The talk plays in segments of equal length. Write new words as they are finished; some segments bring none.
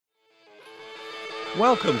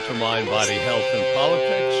Welcome to Mind, Body, Health, and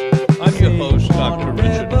Politics. I'm your host, Dr.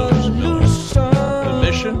 Richard Lewis Miller. The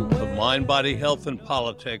mission of Mind, Body, Health, and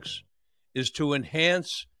Politics is to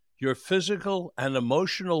enhance your physical and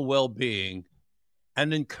emotional well-being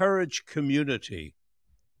and encourage community.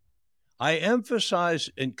 I emphasize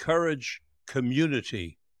encourage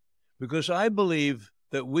community because I believe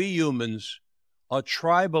that we humans are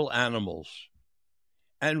tribal animals,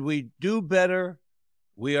 and we do better,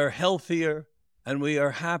 we are healthier, and we are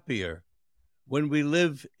happier when we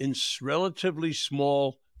live in relatively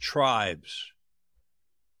small tribes.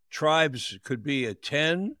 Tribes could be a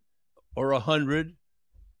 10 or 100,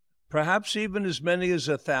 perhaps even as many as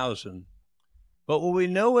 1,000. But when we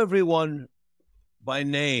know everyone by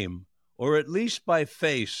name, or at least by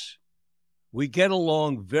face, we get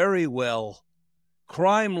along very well.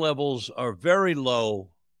 Crime levels are very low.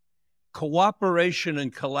 Cooperation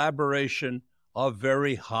and collaboration are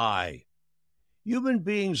very high. Human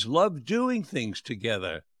beings love doing things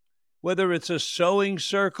together, whether it's a sewing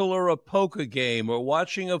circle or a poker game or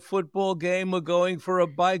watching a football game or going for a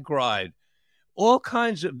bike ride. All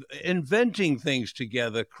kinds of inventing things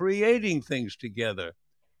together, creating things together.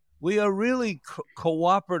 We are really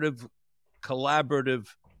cooperative, collaborative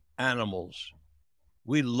animals.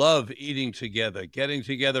 We love eating together, getting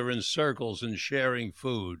together in circles and sharing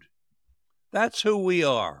food. That's who we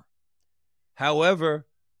are. However,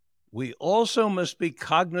 we also must be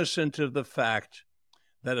cognizant of the fact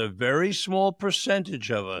that a very small percentage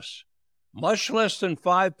of us, much less than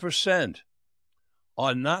 5%,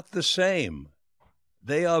 are not the same.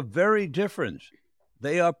 They are very different.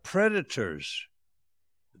 They are predators.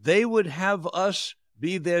 They would have us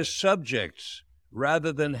be their subjects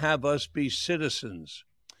rather than have us be citizens.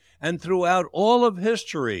 And throughout all of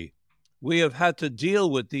history, we have had to deal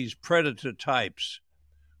with these predator types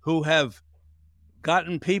who have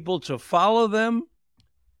gotten people to follow them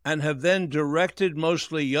and have then directed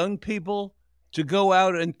mostly young people to go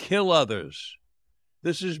out and kill others.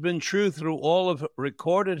 This has been true through all of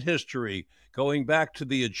recorded history, going back to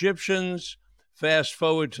the Egyptians, fast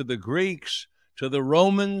forward to the Greeks, to the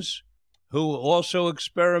Romans, who also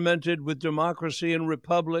experimented with democracy and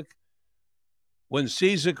republic. When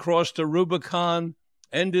Caesar crossed the Rubicon,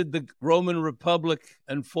 ended the Roman Republic,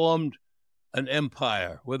 and formed an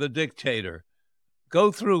empire with a dictator. Go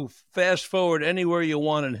through, fast forward anywhere you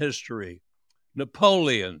want in history.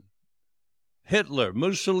 Napoleon, Hitler,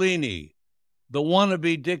 Mussolini, the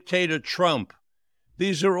wannabe dictator Trump.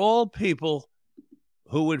 These are all people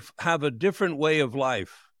who would have a different way of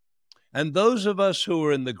life. And those of us who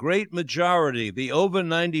are in the great majority, the over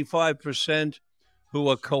 95%, who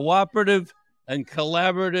are cooperative and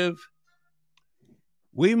collaborative,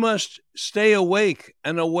 we must stay awake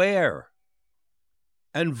and aware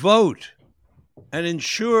and vote and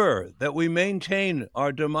ensure that we maintain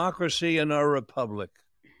our democracy and our republic.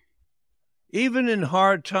 Even in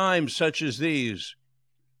hard times such as these,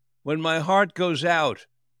 when my heart goes out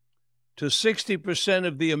to 60%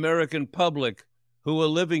 of the American public who are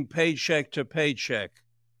living paycheck to paycheck,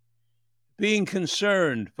 being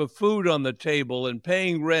concerned for food on the table and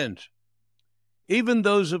paying rent, even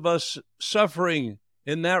those of us suffering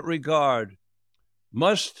in that regard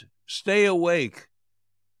must stay awake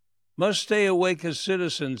as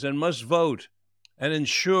citizens and must vote and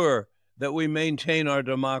ensure that we maintain our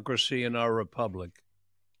democracy and our republic.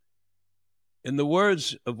 In the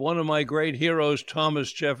words of one of my great heroes,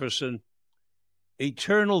 Thomas Jefferson,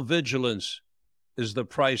 eternal vigilance is the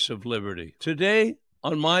price of liberty. Today,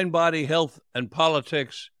 on Mind, Body, Health, and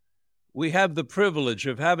Politics, we have the privilege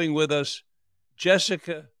of having with us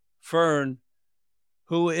Jessica Fern,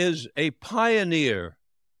 who is a pioneer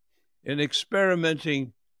in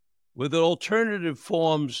experimenting with alternative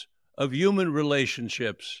forms of human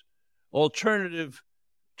relationships, alternative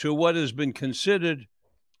to what has been considered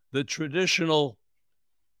the traditional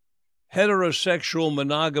heterosexual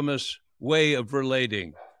monogamous way of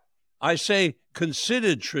relating. I say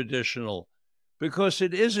considered traditional because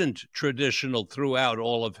it isn't traditional throughout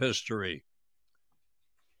all of history.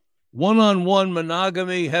 One-on-one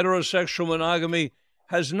monogamy, heterosexual monogamy,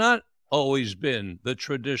 has not always been the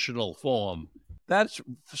traditional form. That's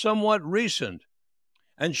somewhat recent.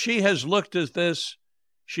 And she has looked at this,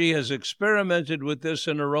 she has experimented with this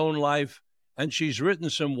in her own life, and she's written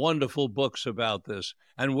some wonderful books about this.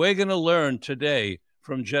 And we're going to learn today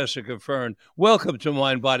from Jessica Fern. Welcome to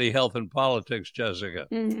Mind, Body, Health, and Politics, Jessica.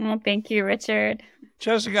 Thank you, Richard.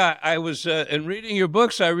 Jessica, I was, in reading your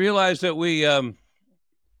books, I realized that we're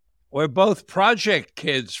both project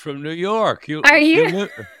kids from New York. Are you?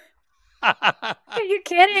 Are you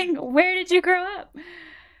kidding? Where did you grow up?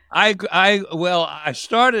 I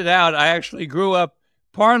started out, I actually grew up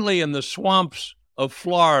partly in the swamps of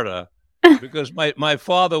Florida, because my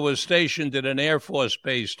father was stationed at an Air Force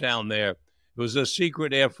base down there. It was a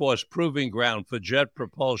secret Air Force proving ground for jet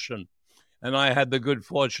propulsion, and I had the good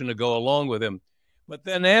fortune to go along with him. But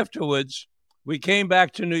then afterwards, we came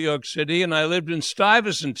back to New York City, and I lived in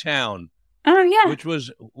Stuyvesant Town, Oh, yeah.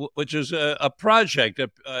 which is a project,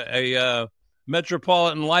 a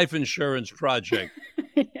metropolitan life insurance project.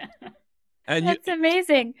 Yeah. And That's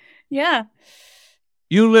amazing. Yeah.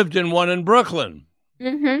 you lived in one in Brooklyn.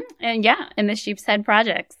 Mm-hmm. And yeah, in the Sheepshead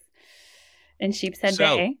projects in Sheepshead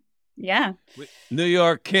Bay. Yeah. New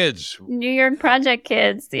York kids. New York project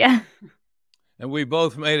kids. Yeah. And we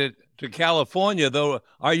both made it to California, though.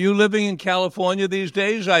 Are you living in California these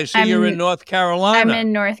days? I see you're in North Carolina. I'm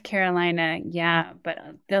in North Carolina, yeah, but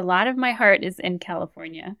a lot of my heart is in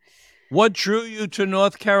California. What drew you to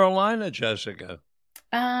North Carolina, Jessica?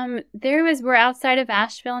 We're outside of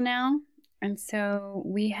Asheville now, and so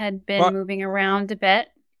we had been moving around a bit,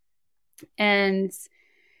 and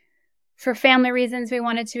for family reasons, we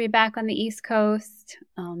wanted to be back on the East Coast.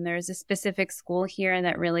 There's a specific school here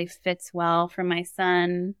that really fits well for my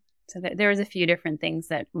son. So there was a few different things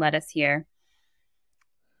that led us here.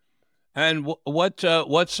 And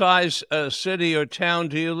what size city or town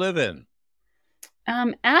do you live in?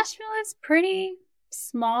 Asheville is pretty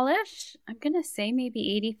smallish. I'm going to say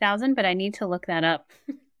maybe 80,000, but I need to look that up.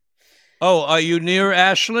 Oh, are you near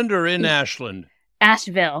Ashland or in Ashland?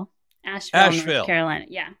 Asheville, North Carolina.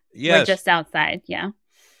 Yeah. Yes. We're just outside. Yeah.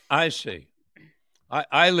 I see.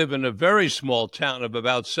 I live in a very small town of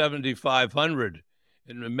about 7,500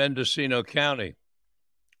 in Mendocino County.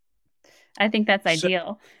 I think that's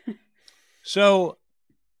ideal. So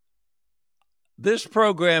this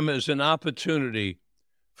program is an opportunity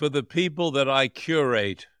for the people that I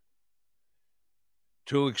curate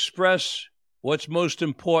to express what's most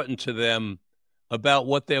important to them about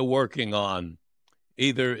what they're working on,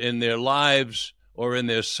 either in their lives or in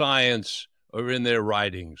their science or in their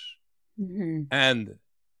writings. Mm-hmm. And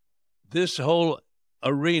this whole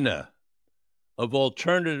arena of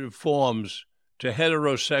alternative forms to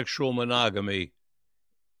heterosexual monogamy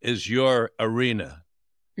is your arena.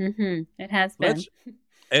 Mm-hmm. It has been.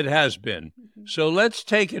 It has been. Mm-hmm. So let's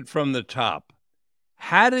take it from the top.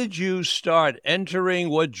 How did you start entering?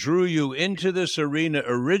 What drew you into this arena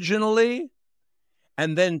originally?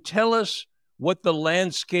 And then tell us what the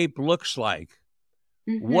landscape looks like.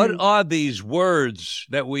 Mm-hmm. What are these words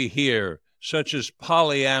that we hear, such as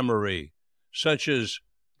polyamory, such as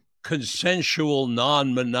consensual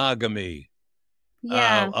non-monogamy?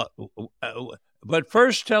 Yeah. But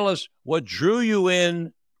first tell us what drew you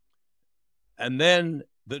in, and then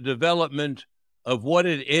the development of what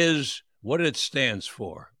it is, what it stands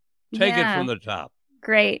for. Take it from the top.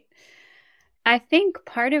 Great. I think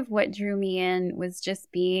part of what drew me in was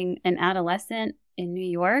just being an adolescent in New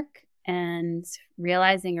York and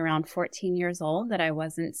realizing around 14 years old that I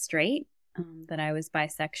wasn't straight, that I was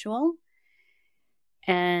bisexual,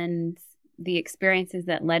 and the experiences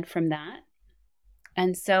that led from that.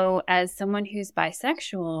 And so as someone who's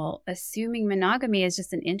bisexual, assuming monogamy is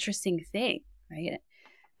just an interesting thing, right?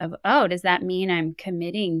 Does that mean I'm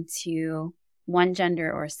committing to one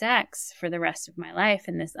gender or sex for the rest of my life,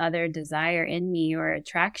 and this other desire in me or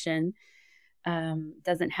attraction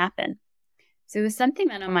doesn't happen? So it was something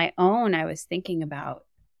that on my own I was thinking about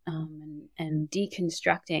and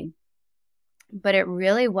deconstructing. But it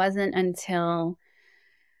really wasn't until...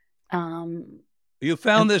 you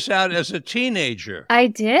found this out as a teenager. I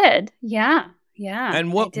did. Yeah.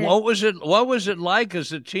 And what was it like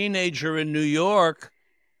as a teenager in New York,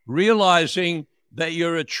 realizing that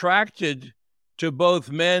you're attracted to both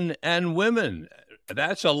men and women?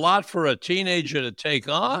 That's a lot for a teenager to take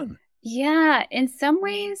on. Yeah, in some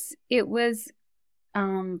ways it was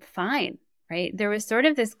fine, right? There was sort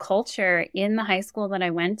of this culture in the high school that I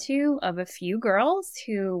went to of a few girls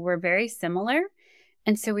who were very similar.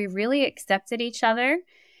 And so we really accepted each other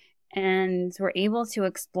and were able to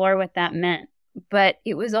explore what that meant. But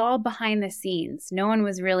it was all behind the scenes. No one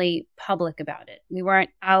was really public about it. We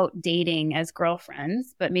weren't out dating as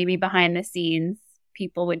girlfriends, but maybe behind the scenes,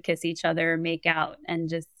 people would kiss each other, make out, and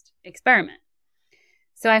just experiment.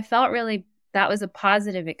 So I felt really that was a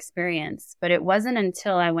positive experience. But it wasn't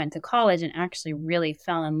until I went to college and actually really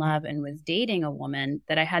fell in love and was dating a woman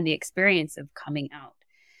that I had the experience of coming out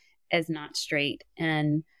as not straight.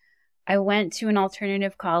 And I went to an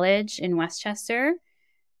alternative college in Westchester.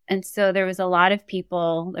 And so there was a lot of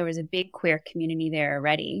people, there was a big queer community there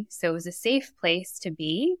already. So it was a safe place to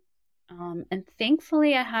be. And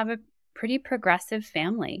thankfully, I have a pretty progressive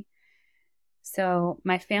family. So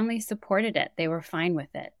my family supported it. They were fine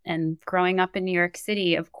with it. And growing up in New York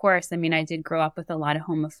City, of course, I mean, I did grow up with a lot of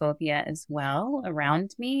homophobia as well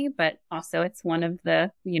around me, but also it's one of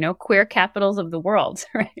the, queer capitals of the world,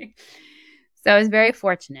 right? So I was very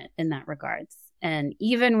fortunate in that regards. And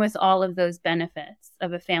even with all of those benefits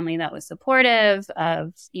of a family that was supportive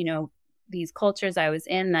of, these cultures I was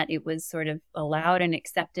in, that it was sort of allowed and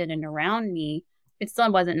accepted and around me, it still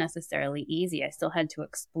wasn't necessarily easy. I still had to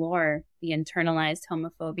explore the internalized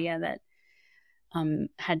homophobia that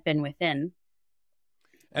had been within.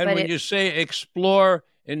 And But when you say explore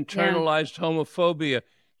internalized homophobia,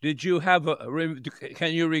 did you have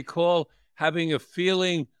can you recall having a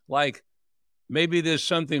feeling like maybe there's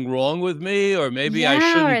something wrong with me, or maybe I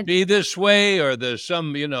shouldn't be this way, or there's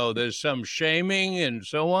some shaming and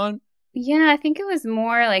so on? Yeah, I think it was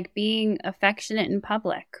more like being affectionate in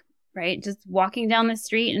public, right? Just walking down the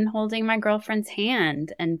street and holding my girlfriend's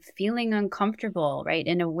hand and feeling uncomfortable, right?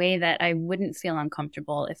 In a way that I wouldn't feel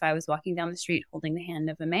uncomfortable if I was walking down the street holding the hand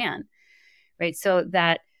of a man, right? So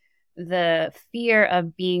that the fear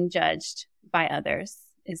of being judged by others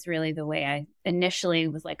is really the way I initially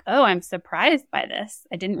was like, oh, I'm surprised by this.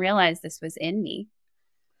 I didn't realize this was in me.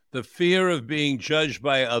 The fear of being judged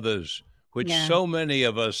by others, which so many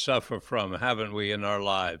of us suffer from, haven't we, in our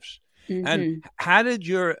lives? Mm-hmm. And how did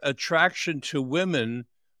your attraction to women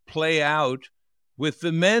play out with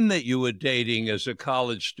the men that you were dating as a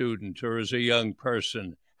college student or as a young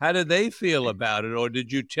person? How did they feel about it, or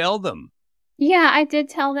did you tell them? Yeah, I did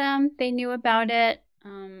tell them. They knew about it.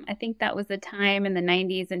 I think that was a time in the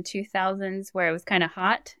 90s and 2000s where it was kind of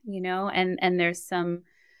hot, and there's some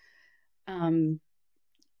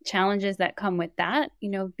challenges that come with that,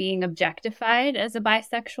 being objectified as a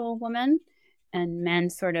bisexual woman and men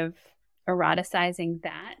sort of eroticizing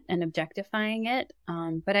that and objectifying it.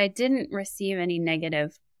 But I didn't receive any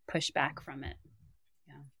negative pushback from it.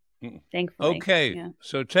 Yeah. Thankfully. Okay. Yeah.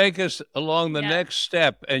 So take us along the next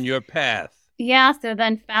step and your path. Yeah. So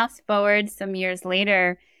then fast forward some years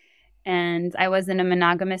later, and I was in a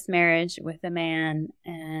monogamous marriage with a man,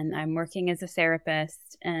 and I'm working as a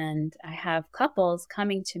therapist, and I have couples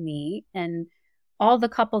coming to me, and all the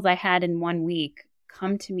couples I had in 1 week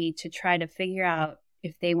come to me to try to figure out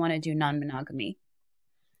if they want to do non-monogamy.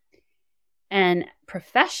 And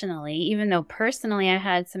professionally, even though personally I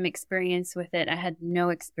had some experience with it, I had no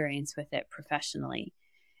experience with it professionally.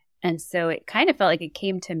 And so it kind of felt like it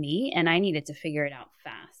came to me, and I needed to figure it out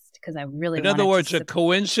fast because I really wanted to. In other words, a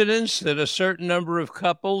coincidence that a certain number of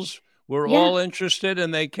couples were all interested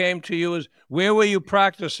and they came to you. Where were you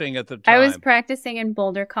practicing at the time? I was practicing in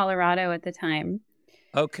Boulder, Colorado at the time.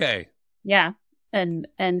 Okay. Yeah. And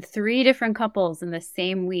 3 different couples in the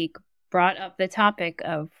same week brought up the topic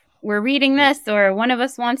of, we're reading this, or one of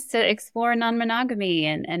us wants to explore non-monogamy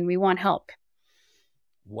and we want help.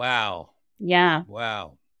 Wow. Yeah.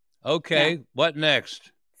 Wow. Okay. Yeah. What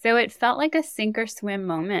next? So it felt like a sink or swim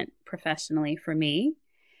moment professionally for me.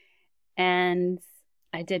 And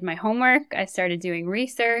I did my homework. I started doing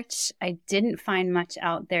research. I didn't find much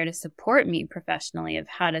out there to support me professionally of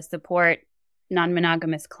how to support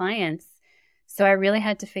non-monogamous clients. So I really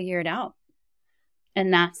had to figure it out.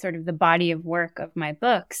 And that's sort of the body of work of my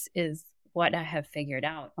books, is what I have figured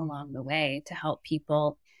out along the way to help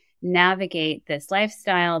people navigate this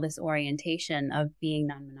lifestyle, this orientation of being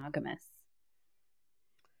non-monogamous.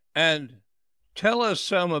 And tell us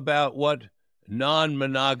some about what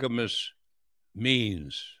non-monogamous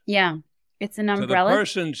means. Yeah. It's an umbrella. To the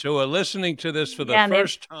persons who are listening to this for the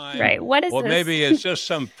first time. Right. What is or this? Maybe it's just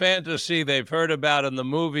some fantasy they've heard about in the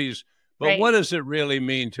movies. But what does it really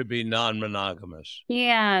mean to be non-monogamous?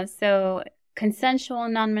 Yeah. So consensual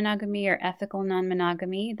non-monogamy or ethical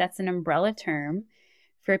non-monogamy, that's an umbrella term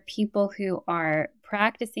for people who are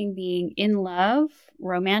practicing being in love,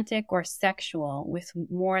 romantic or sexual, with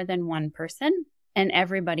more than one person, and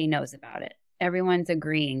everybody knows about it. Everyone's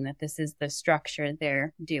agreeing that this is the structure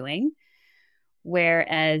they're doing.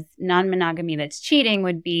 Whereas non-monogamy that's cheating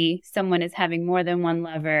would be someone is having more than one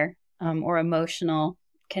lover or emotional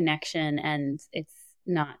connection, and it's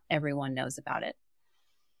not everyone knows about it.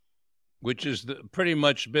 Which is pretty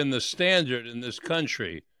much been the standard in this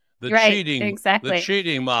country. The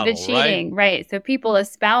cheating model, The cheating, right? So people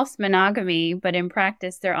espouse monogamy, but in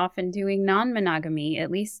practice, they're often doing non-monogamy,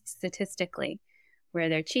 at least statistically, where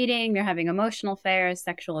they're cheating, they're having emotional affairs,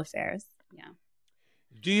 sexual affairs. Yeah.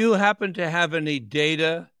 Do you happen to have any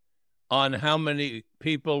data on how many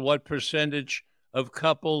people, what percentage of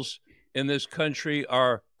couples in this country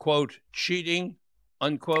are, quote, cheating,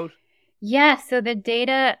 unquote? Yeah, so the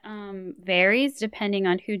data varies depending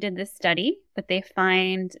on who did the study, but they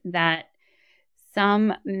find that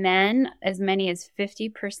Some men, as many as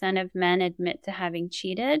 50% of men admit to having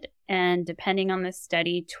cheated. And depending on the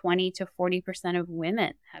study, 20 to 40% of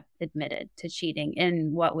women have admitted to cheating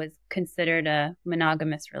in what was considered a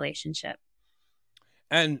monogamous relationship.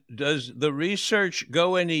 And does the research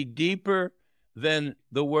go any deeper than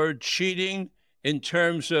the word cheating in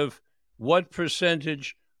terms of what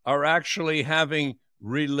percentage are actually having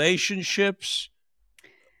relationships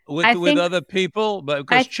with other people? But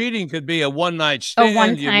because cheating could be a one-night stand, a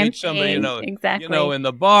one-time you meet somebody, thing. Exactly. in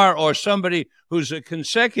the bar, or somebody who's a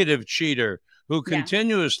consecutive cheater who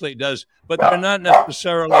continuously does, but they're not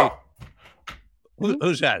necessarily.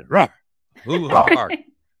 Who's that? Who barked?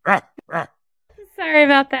 Sorry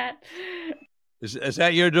about that. Is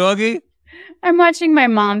that your doggy? I'm watching my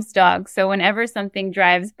mom's dog, so whenever something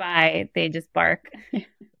drives by, they just bark.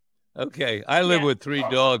 Okay. I live with 3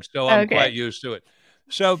 dogs, so I'm quite used to it.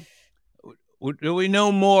 So do we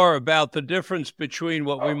know more about the difference between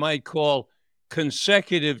what we might call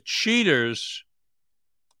consecutive cheaters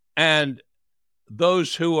and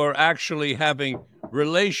those who are actually having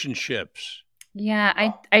relationships?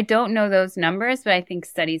 Yeah, I don't know those numbers, but I think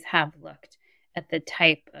studies have looked at the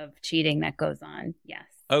type of cheating that goes on. Yes.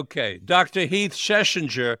 Okay. Dr. Heath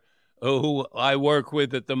Schlesinger, who I work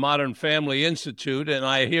with at the Modern Family Institute, and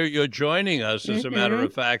I hear you're joining us, as a matter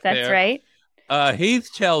of fact. That's right. Heath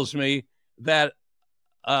tells me that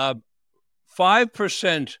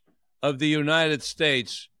 5% of the United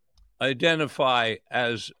States identify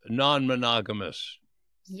as non-monogamous.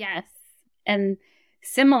 Yes. And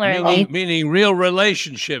similarly, meaning real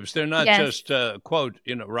relationships. They're not just, quote,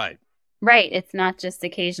 right. Right. It's not just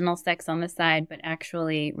occasional sex on the side, but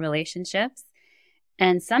actually relationships.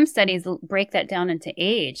 And some studies break that down into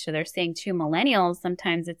age. So they're saying to millennials,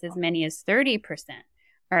 sometimes it's as many as 30%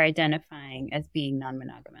 are identifying as being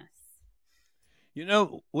non-monogamous.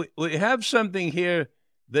 We have something here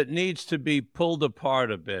that needs to be pulled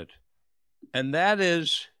apart a bit. And that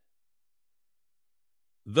is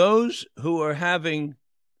those who are having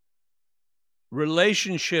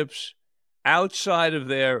relationships outside of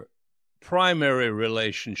their primary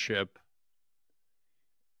relationship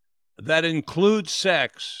that includes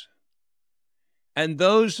sex, and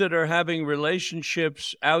those that are having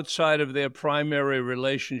relationships outside of their primary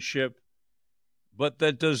relationship, but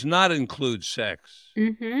that does not include sex.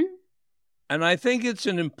 Mm-hmm. And I think it's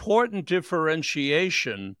an important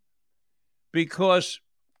differentiation, because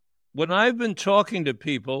when I've been talking to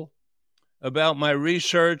people about my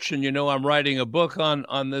research, and I'm writing a book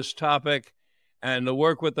on this topic, and the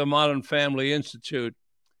work with the Modern Family Institute,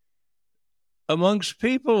 amongst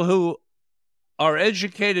people who are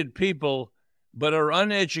educated people but are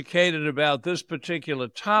uneducated about this particular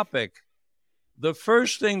topic, the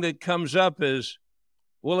first thing that comes up is,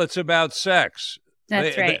 well, it's about sex.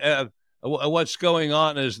 That's right. What's going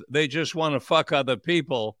on is they just want to fuck other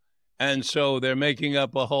people, and so they're making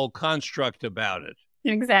up a whole construct about it.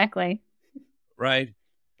 Exactly. Right?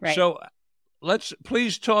 Right. So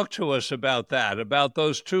please talk to us about that, about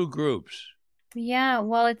those two groups. Yeah,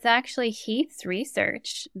 well, it's actually Heath's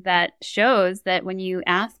research that shows that when you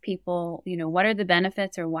ask people, what are the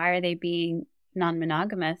benefits or why are they being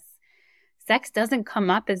non-monogamous, sex doesn't come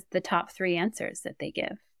up as the top 3 answers that they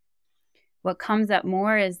give. What comes up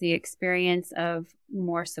more is the experience of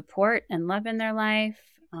more support and love in their life,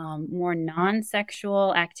 more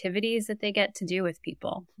non-sexual activities that they get to do with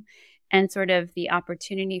people, and sort of the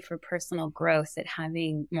opportunity for personal growth that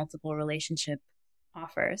having multiple relationship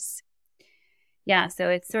offers. Yeah, so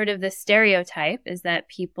it's sort of the stereotype is that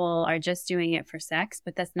people are just doing it for sex,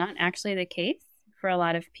 but that's not actually the case for a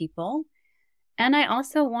lot of people. And I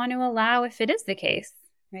also want to allow, if it is the case,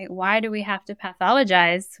 right, why do we have to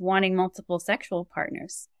pathologize wanting multiple sexual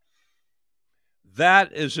partners?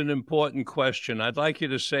 That is an important question. I'd like you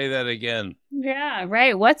to say that again. Yeah,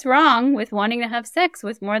 right. What's wrong with wanting to have sex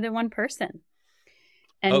with more than one person?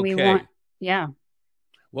 And we want,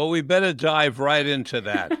 Well, we better dive right into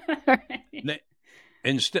that. Right.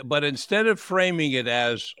 Instead of framing it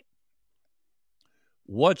as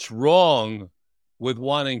what's wrong with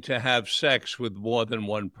wanting to have sex with more than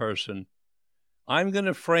one person, I'm going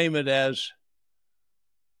to frame it as,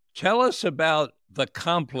 tell us about the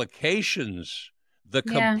complications, the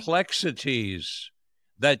complexities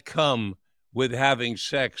that come with having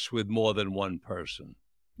sex with more than one person.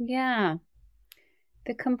 Yeah.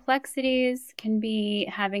 The complexities can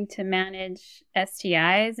be having to manage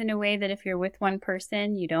STIs in a way that if you're with one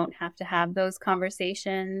person, you don't have to have those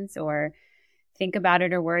conversations or think about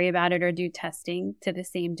it or worry about it or do testing to the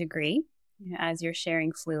same degree. as you're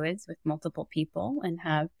sharing fluids with multiple people and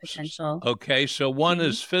have potential. Okay, so one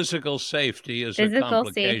is physical safety is a Physical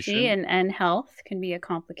safety complication. and health can be a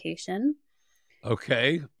complication.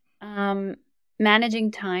 Okay.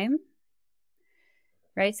 Managing time,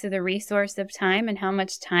 right? So the resource of time and how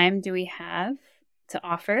much time do we have to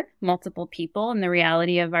offer multiple people and the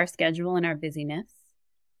reality of our schedule and our busyness.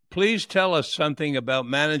 Please tell us something about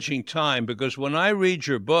managing time, because when I read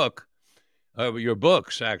your book, your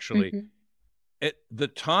books actually, the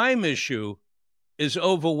time issue is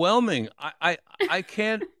overwhelming. I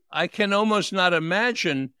can almost not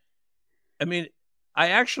imagine. I mean, I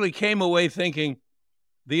actually came away thinking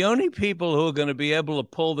the only people who are going to be able to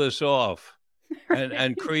pull this off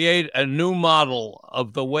and create a new model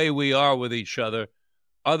of the way we are with each other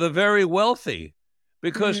are the very wealthy,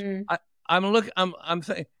 because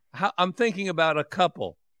I'm thinking about a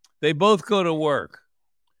couple. They both go to work.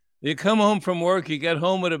 You come home from work, you get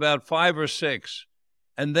home at about 5 or 6,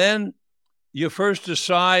 and then you first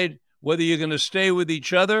decide whether you're going to stay with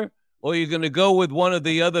each other or you're going to go with one of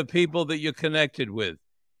the other people that you're connected with.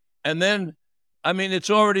 And then, I mean,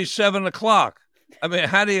 it's already 7 o'clock. I mean,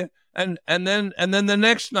 how do you, and then the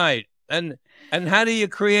next night, and how do you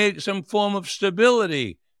create some form of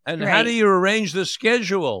stability? And how do you arrange the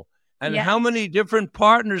schedule? And how many different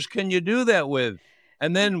partners can you do that with?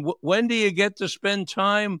 And then when do you get to spend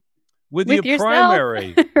time with your yourself?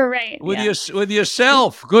 Primary? Right. With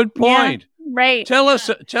yourself. Good point. Yeah, right. Tell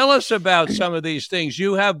us about some of these things.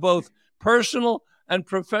 You have both personal and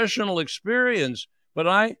professional experience, but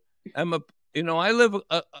I live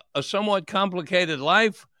a somewhat complicated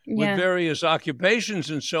life with various occupations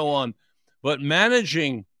and so on, but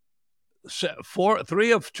managing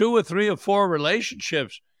three or four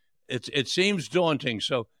relationships, it seems daunting.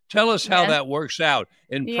 So tell us how that works out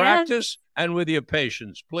in practice and with your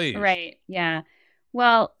patients, please. Right. Yeah.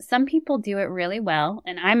 Well, some people do it really well,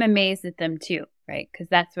 and I'm amazed at them too, right? Because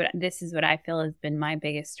this is what I feel has been my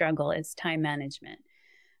biggest struggle is time management.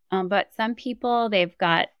 But some people, they've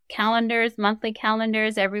got calendars, monthly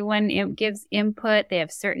calendars. Everyone gives input. They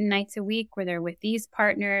have certain nights a week where they're with these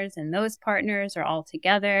partners, and those partners are all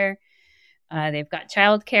together. They've got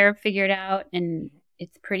childcare figured out, and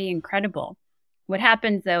it's pretty incredible. What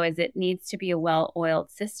happens, though, is it needs to be a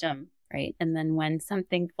well-oiled system, right? And then when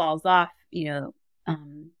something falls off,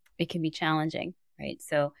 it can be challenging, right?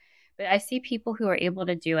 So, but I see people who are able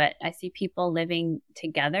to do it. I see people living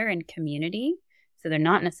together in community. So they're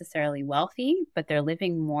not necessarily wealthy, but they're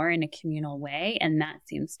living more in a communal way. And that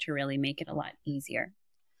seems to really make it a lot easier.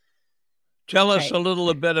 Tell us a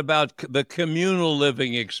little bit about the communal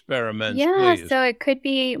living experiments, please. So it could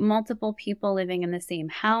be multiple people living in the same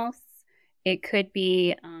house. It could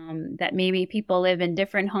be that maybe people live in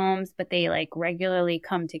different homes, but they like regularly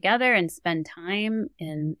come together and spend time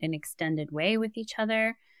in an extended way with each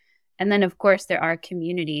other. And then, of course, there are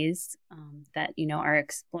communities that, are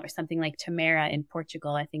exploring something like Tamara in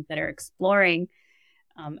Portugal, I think, that are exploring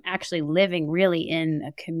actually living really in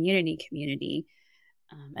a community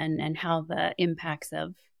and how the impacts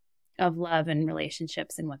of love and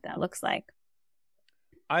relationships and what that looks like.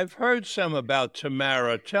 I've heard some about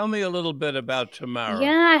Tamara. Tell me a little bit about Tamara.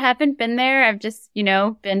 Yeah, I haven't been there. I've just,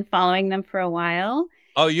 been following them for a while.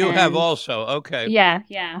 Oh, you have also. Okay. Yeah.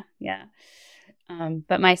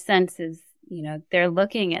 But my sense is, they're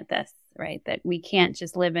looking at this, right? That we can't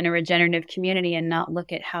just live in a regenerative community and not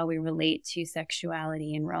look at how we relate to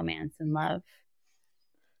sexuality and romance and love.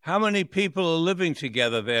 How many people are living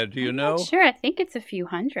together there? Do you know? Not sure. I think it's a few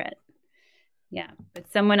hundred. Yeah,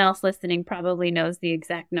 but someone else listening probably knows the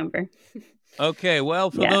exact number. Okay, well,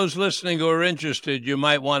 for those listening who are interested, you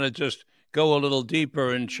might want to just go a little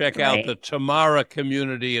deeper and check out the Tamara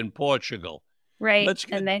community in Portugal. Right.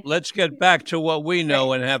 Let's get back to what we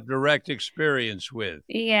know and have direct experience with.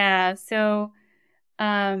 Yeah, so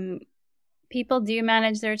people do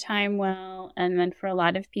manage their time well, and then for a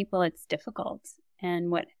lot of people, it's difficult.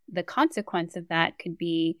 And what the consequence of that could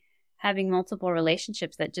be having multiple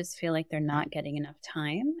relationships that just feel like they're not getting enough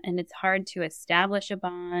time. And it's hard to establish a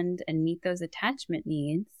bond and meet those attachment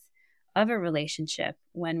needs of a relationship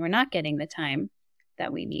when we're not getting the time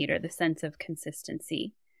that we need or the sense of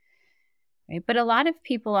consistency. Right? But a lot of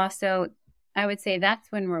people also, I would say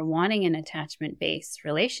that's when we're wanting an attachment-based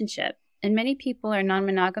relationship. And many people are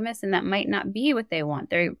non-monogamous, and that might not be what they want.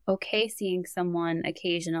 They're okay seeing someone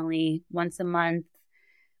occasionally, once a month,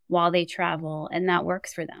 while they travel, and that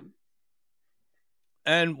works for them.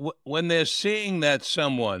 And when they're seeing that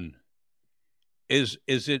someone, is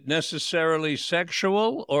it necessarily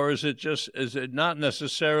sexual, or is it not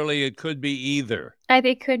necessarily, it could be either?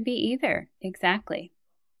 It could be either, exactly.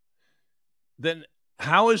 Then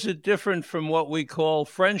how is it different from what we call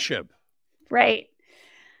friendship? Right.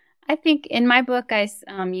 I think in my book, I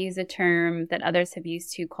use a term that others have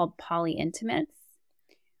used too called polyintimates,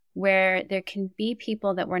 where there can be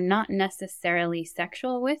people that we're not necessarily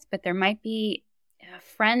sexual with, but there might be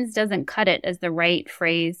friends doesn't cut it as the right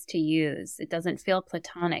phrase to use. It doesn't feel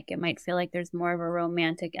platonic. It might feel like there's more of a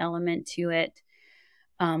romantic element to it,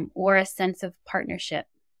 or a sense of partnership,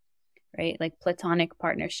 right? Like platonic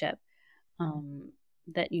partnership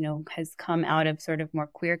that, has come out of sort of more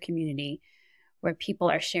queer community where people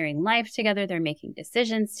are sharing life together. They're making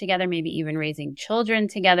decisions together, maybe even raising children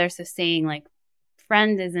together. So saying like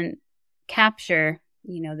friend doesn't capture,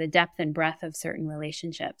 the depth and breadth of certain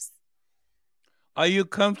relationships. Are you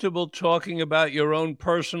comfortable talking about your own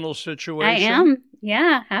personal situation? I am.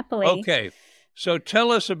 Yeah, happily. Okay. So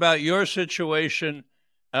tell us about your situation,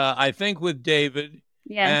 I think with David.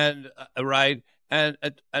 Yeah. And, right. And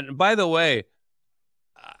by the way,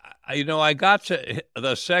 I got to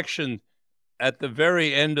the section at the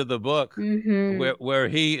very end of the book where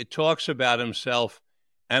he talks about himself.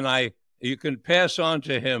 And you can pass on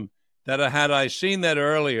to him that had I seen that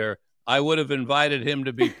earlier, I would have invited him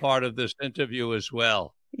to be part of this interview as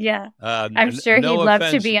well. Yeah. I'm sure he'd love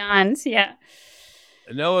to be on. Yeah.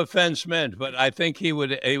 No offense meant, but I think he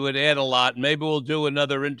would add a lot. Maybe we'll do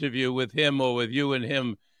another interview with him or with you and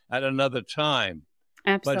him at another time.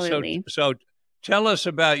 Absolutely. But so tell us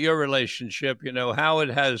about your relationship, how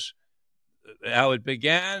it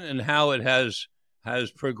began and how it has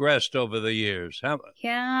progressed over the years.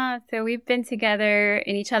 Yeah, so we've been together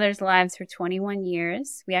in each other's lives for 21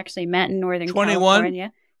 years. We actually met in Northern 21?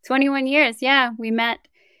 California. 21 years, yeah. We met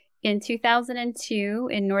in 2002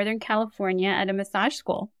 in Northern California at a massage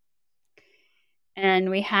school. And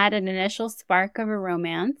we had an initial spark of a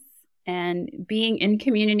romance. And being in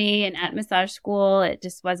community and at massage school, it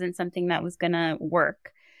just wasn't something that was going to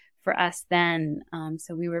work for us then.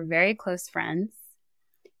 So we were very close friends.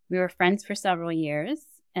 We were friends for several years.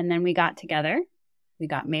 And then we got together. We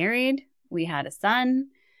got married. We had a son.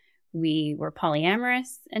 We were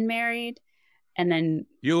polyamorous and married. And then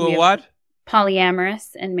you were what?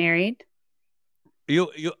 Polyamorous and married.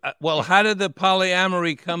 Well, how did the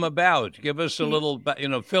polyamory come about? Give us a little,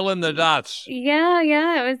 fill in the dots. Yeah.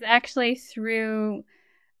 It was actually through,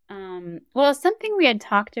 something we had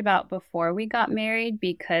talked about before we got married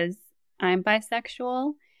because I'm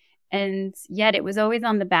bisexual, and yet it was always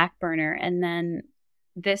on the back burner. And then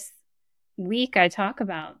this week I talk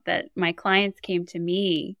about that my clients came to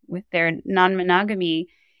me with their non-monogamy.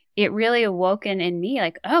 It really awoken in me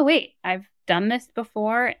like, oh, wait, I've done this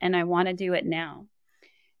before and I want to do it now.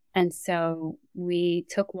 And so we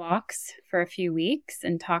took walks for a few weeks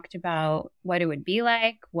and talked about what it would be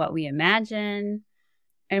like, what we imagine.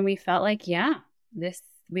 And we felt like,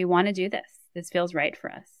 we want to do this. This feels right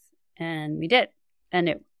for us. And we did.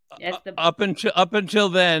 And up until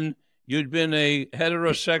then, you'd been a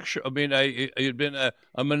heterosexual, you'd been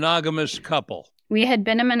a monogamous couple. We had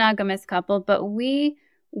been a monogamous couple, but we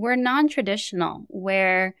were non-traditional,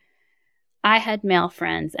 where I had male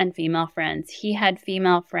friends and female friends. He had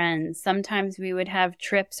female friends. Sometimes we would have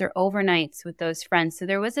trips or overnights with those friends. So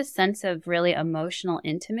there was a sense of really emotional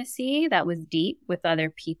intimacy that was deep with other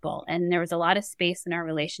people. And there was a lot of space in our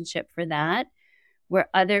relationship for that, where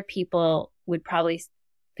other people would probably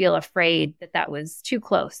feel afraid that was too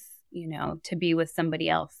close, to be with somebody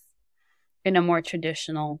else in a more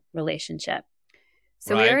traditional relationship.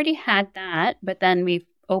 So right. We already had that, but then we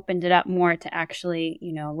opened it up more to actually,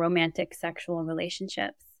 romantic sexual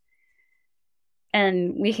relationships.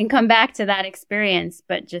 And we can come back to that experience,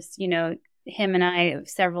 but just, him and I,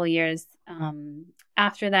 several years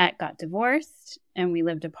after that, got divorced, and we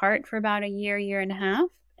lived apart for about a year and a half.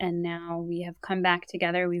 And now we have come back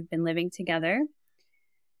together. We've been living together.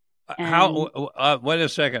 Wait a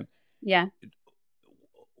second. Yeah.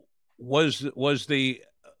 Was the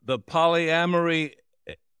polyamory,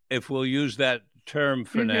 if we'll use that term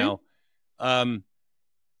for now,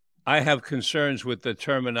 I have concerns with the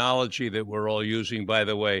terminology that we're all using, by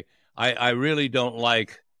the way. I really don't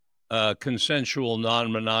like consensual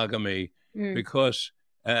non-monogamy because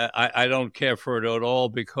I don't care for it at all,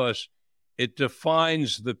 because it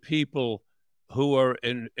defines the people who are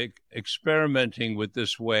experimenting with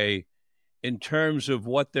this way in terms of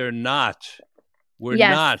what they're not. We're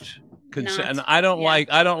not. And I don't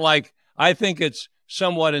like, I think it's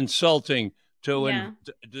somewhat insulting to in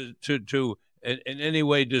any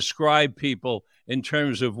way describe people in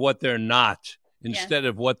terms of what they're not instead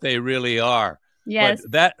of what they really are. Yes.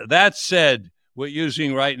 But that said, we're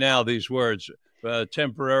using right now these words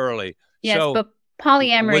temporarily. Yes, but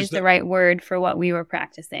polyamory is the right word for what we were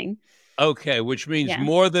practicing. Okay, which means Yeah.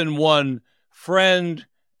 more than one friend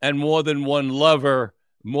and more than one lover,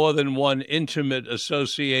 more than one intimate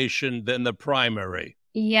association than the primary.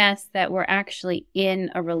 Yes, that we're actually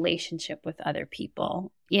in a relationship with other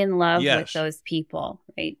people, in love with Yes, those people,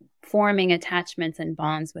 right? Forming attachments and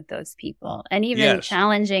bonds with those people, and even yes.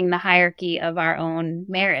 challenging the hierarchy of our own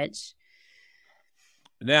marriage.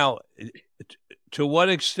 Now, to what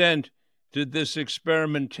extent did this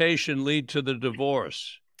experimentation lead to the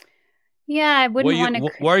divorce? Yeah, I Were wouldn't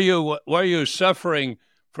you want to. were you suffering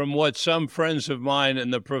from what some friends of mine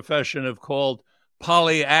in the profession have called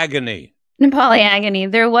polyagony? Polyagony.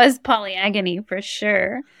 There was polyagony for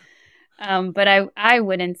sure. But I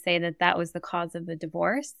wouldn't say that that was the cause of the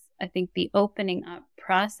divorce. I think the opening up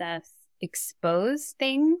process exposed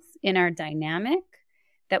things in our dynamic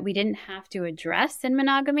that we didn't have to address in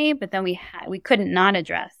monogamy, but then we couldn't not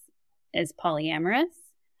address as polyamorous.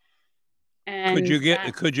 And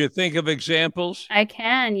Could you think of examples? I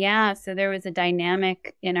can, yeah. So there was a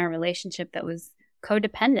dynamic in our relationship that was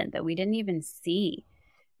codependent that we didn't even see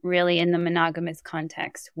really in the monogamous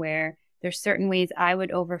context, where there's certain ways I would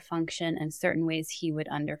overfunction and certain ways he would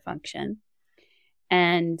underfunction.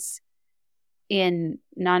 And in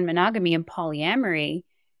non-monogamy and polyamory,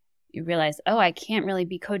 you realize, oh, I can't really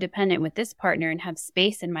be codependent with this partner and have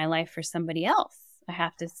space in my life for somebody else. I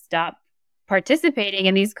have to stop participating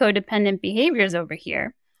in these codependent behaviors over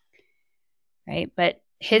here. Right. But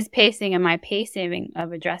his pacing and my pacing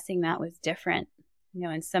of addressing that was different. You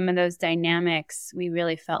know, in some of those dynamics, we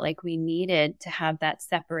really felt like we needed to have that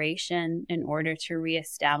separation in order to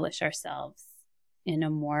reestablish ourselves in a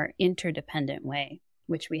more interdependent way,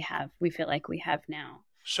 which we feel like we have now.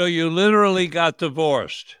 So you literally got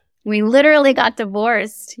divorced. We literally got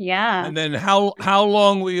divorced. Yeah. And then how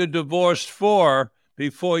long were you divorced for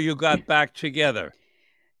before you got back together?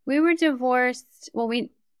 We were divorced,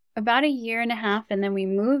 about a year and a half, and then we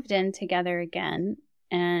moved in together again.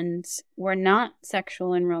 And we're not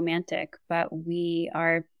sexual and romantic, but we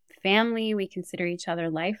are family. We consider each other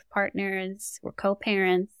life partners. We're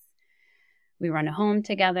co-parents. We run a home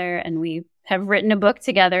together, and we have written a book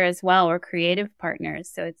together as well. We're creative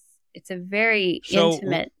partners. So it's a very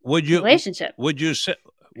intimate relationship. Is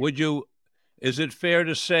it fair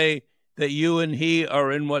to say that you and he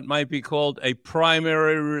are in what might be called a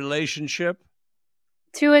primary relationship?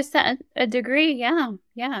 To a degree, yeah.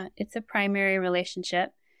 Yeah, it's a primary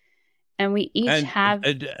relationship. And we each have...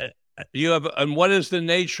 And what is the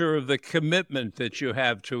nature of the commitment that you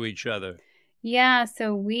have to each other? Yeah,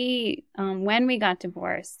 so we, when we got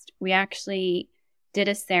divorced, we actually did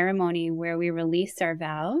a ceremony where we released our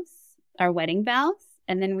vows, our wedding vows,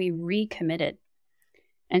 and then we recommitted.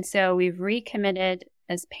 And so we've recommitted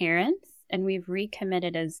as parents, and we've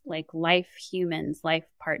recommitted as like life humans, life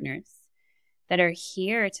partners that are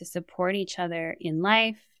here to support each other in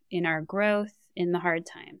life, in our growth, in the hard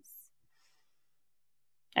times.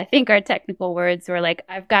 I think our technical words were like,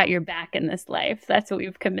 I've got your back in this life. That's what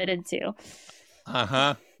we've committed to.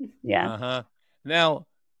 Uh-huh. Yeah. Uh-huh. Now,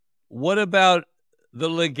 what about the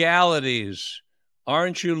legalities?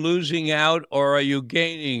 Aren't you losing out, or are you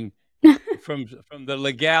gaining from the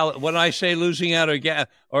legal? When I say losing out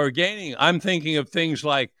or gaining, I'm thinking of things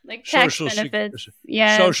like tax benefits,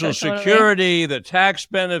 social security, the tax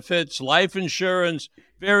benefits, life insurance,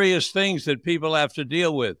 various things that people have to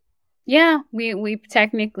deal with. Yeah, we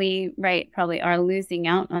technically, probably are losing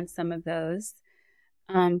out on some of those.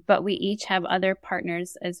 But we each have other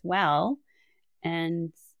partners as well.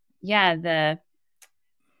 And yeah, the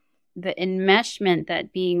enmeshment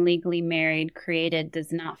that being legally married created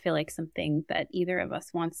does not feel like something that either of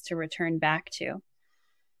us wants to return back to.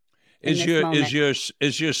 Is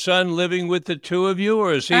your son living with the two of you,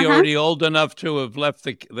 or is he already old enough to have left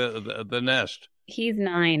the nest? He's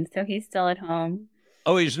 9, so he's still at home.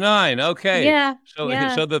 Oh, he's 9. Okay. Yeah. So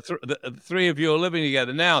the three of you are living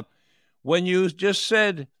together. Now, when you just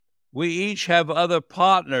said we each have other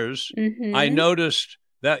partners, I noticed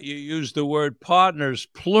that you used the word partners,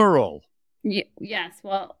 plural. Yes.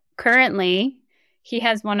 Well, currently he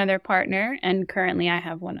has one other partner, and currently I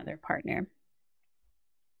have one other partner.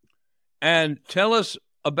 And tell us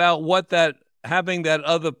about what having that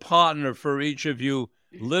other partner for each of you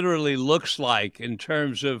literally looks like in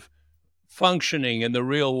terms of functioning in the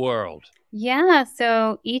real world. Yeah,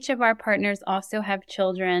 so each of our partners also have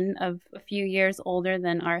children of a few years older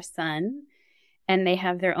than our son, and they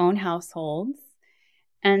have their own households.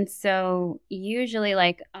 And so usually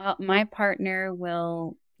my partner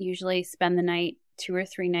will usually spend the night 2 or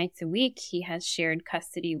 3 nights a week. He has shared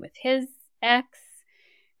custody with his ex,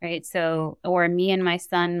 right? So, or me and my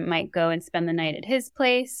son might go and spend the night at his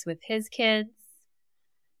place with his kids.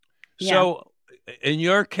 Yeah. So in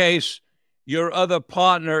your case, your other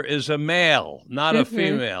partner is a male, not a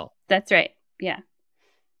female. That's right. Yeah.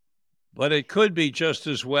 But it could be just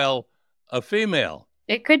as well a female.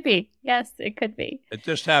 It could be. Yes, it could be. It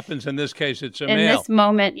just happens in this case, it's a In male. this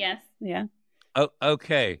moment, yes. Yeah.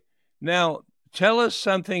 Okay. Now, tell us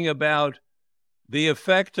something about the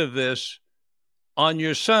effect of this on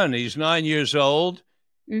your son. He's 9 years old.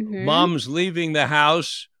 Mom's leaving the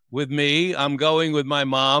house with me. I'm going with my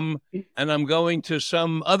mom, and I'm going to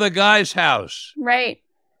some other guy's house. Right.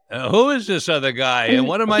 Who is this other guy, and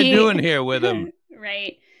what am I doing here with him?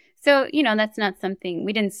 Right. So, that's not something,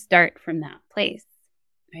 we didn't start from that place,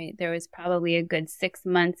 right? There was probably a good 6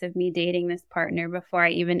 months of me dating this partner before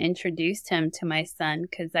I even introduced him to my son,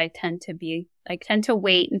 because I tend to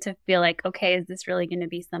wait and to feel like, okay, is this really going to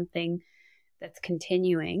be something that's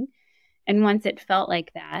continuing? And once it felt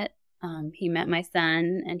like that, he met my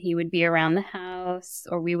son, and he would be around the house,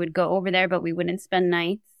 or we would go over there, but we wouldn't spend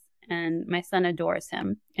nights. And my son adores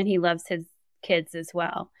him, and he loves his kids as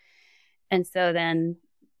well. And so then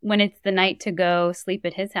when it's the night to go sleep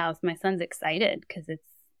at his house, my son's excited because it's,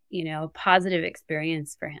 a positive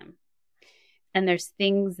experience for him. And there's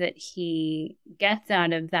things that he gets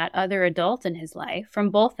out of that other adult in his life from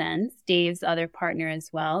both ends. Dave's other partner as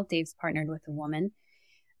well. Dave's partnered with a woman.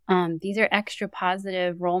 These are extra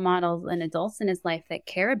positive role models and adults in his life that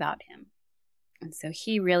care about him. And so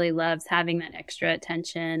he really loves having that extra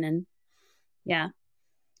attention. And yeah.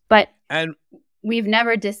 But we've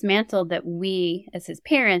never dismantled that we, as his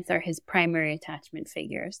parents, are his primary attachment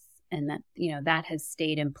figures. And that, that has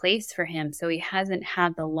stayed in place for him. So he hasn't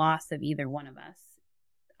had the loss of either one of us.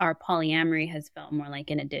 Our polyamory has felt more like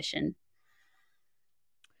an addition.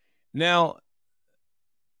 Now,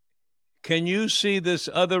 can you see this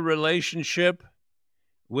other relationship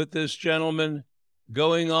with this gentleman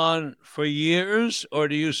going on for years, or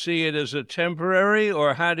do you see it as a temporary,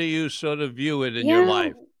 or how do you sort of view it in your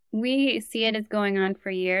life? We see it as going on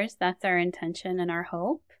for years. That's our intention and our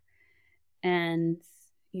hope. And,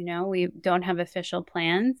 we don't have official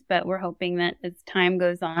plans, but we're hoping that as time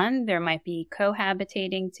goes on, there might be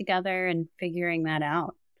cohabitating together and figuring that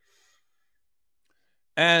out.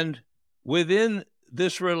 And within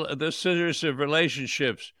this series of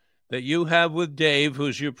relationships that you have with Dave,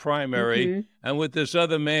 who's your primary, and with this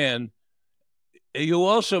other man, you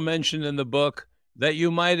also mentioned in the book that you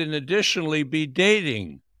might additionally be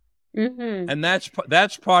dating. And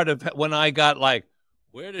that's part of when I got like,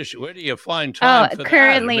 where do you find time for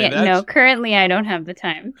currently, that? Currently I don't have the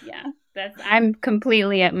time. Yeah. I'm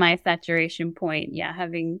completely at my saturation point. Yeah.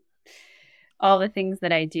 Having all the things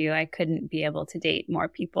that I do, I couldn't be able to date more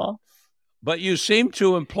people. But you seem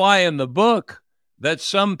to imply in the book that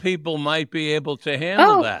some people might be able to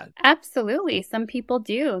handle that. Absolutely. Some people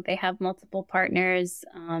do. They have multiple partners.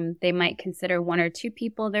 They might consider one or two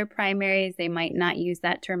people their primaries. They might not use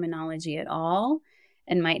that terminology at all,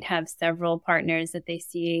 and might have several partners that they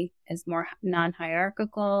see as more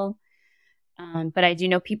non-hierarchical. But I do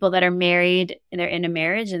know people that are married, and they're in a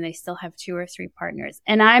marriage, and they still have 2 or 3 partners.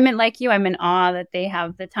 And I'm in awe that they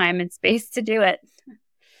have the time and space to do it.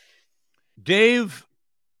 Dave,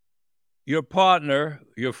 your partner,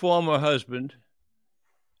 your former husband,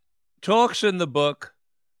 talks in the book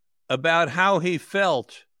about how he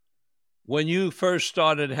felt when you first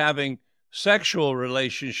started having sexual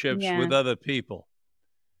relationships with other people.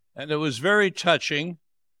 And it was very touching.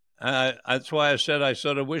 That's why I said I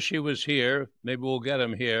sort of wish he was here. Maybe we'll get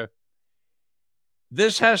him here.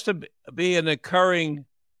 This has to be an occurring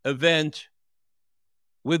event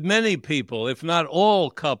with many people, if not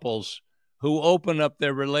all couples, who open up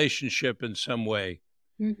their relationship in some way.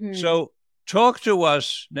 So talk to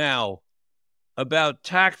us now about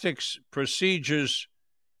tactics, procedures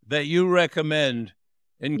that you recommend,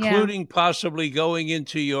 including possibly going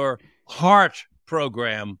into your heart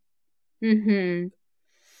program.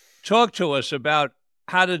 Talk to us about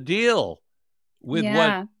how to deal with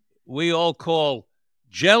what we all call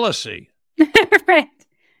jealousy. Right.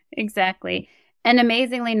 Exactly. And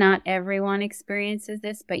amazingly, not everyone experiences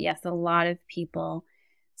this, but yes, a lot of people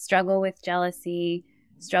struggle with jealousy,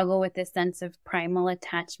 struggle with this sense of primal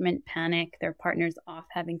attachment, panic. Their partner's off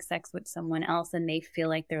having sex with someone else, and they feel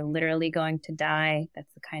like they're literally going to die.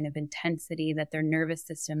 That's the kind of intensity that their nervous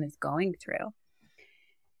system is going through.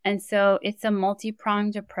 And so it's a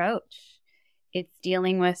multi-pronged approach. It's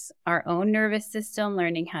dealing with our own nervous system,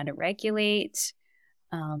 learning how to regulate,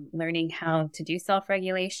 learning how to do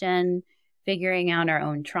self-regulation, figuring out our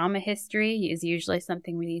own trauma history is usually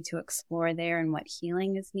something we need to explore there, and what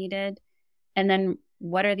healing is needed. And then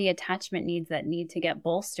what are the attachment needs that need to get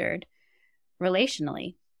bolstered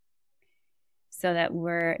relationally? so that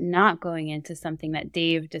we're not going into something that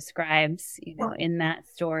Dave describes, in that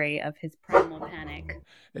story of his primal panic.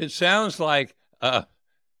 It sounds like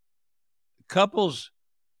couples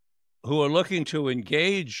who are looking to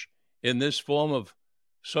engage in this form of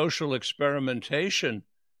social experimentation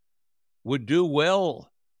would do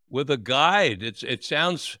well with a guide. It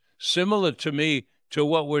sounds similar to me to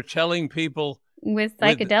what we're telling people with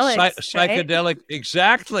psychedelics, psychedelic, right?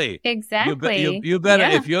 Exactly. You better,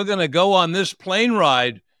 if you're going to go on this plane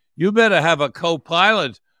ride, you better have a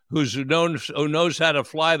co-pilot who knows how to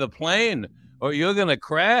fly the plane, or you're going to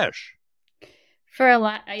crash. For a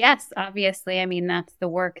lot, yes, obviously. I mean, that's the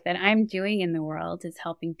work that I'm doing in the world, is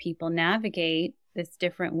helping people navigate this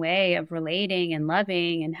different way of relating and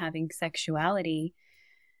loving and having sexuality.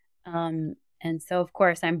 And so, of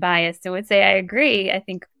course, I'm biased and would say I agree. I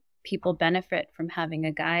think people benefit from having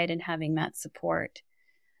a guide and having that support.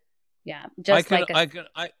 Yeah, just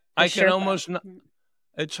I can almost not,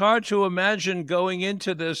 it's hard to imagine going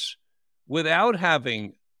into this without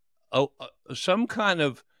having some kind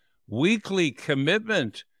of weekly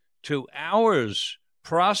commitment to hours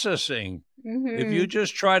processing. If you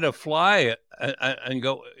just try to fly and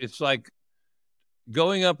go, it's like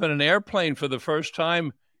going up in an airplane for the first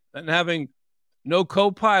time and having no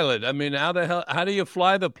co-pilot. I mean, how do you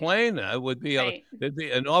fly the plane? It would be there'd be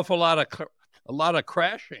an awful lot of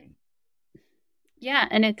crashing. Yeah,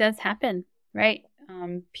 and it does happen, right?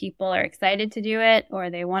 People are excited to do it, or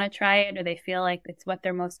they want to try it, or they feel like it's what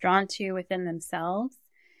they're most drawn to within themselves.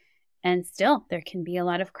 And still, there can be a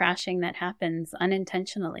lot of crashing that happens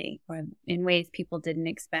unintentionally or in ways people didn't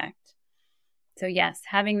expect. So yes,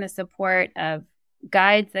 having the support of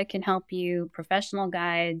guides that can help you, professional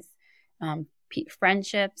guides,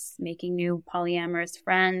 friendships, making new polyamorous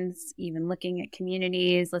friends, even looking at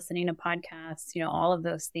communities, listening to podcasts, all of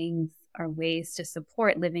those things are ways to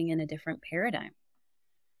support living in a different paradigm.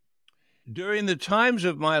 During the times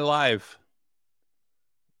of my life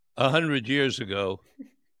 100 years ago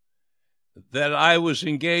that I was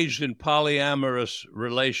engaged in polyamorous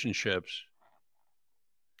relationships,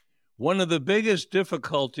 one of the biggest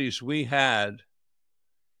difficulties we had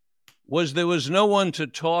was there was no one to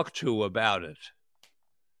talk to about it.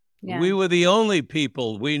 Yeah. We were the only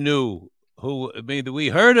people we knew we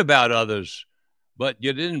heard about others, but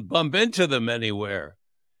you didn't bump into them anywhere.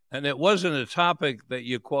 And it wasn't a topic that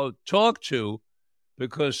you, quote, talk to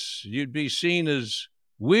because you'd be seen as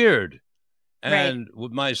weird. And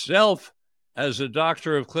with myself, as a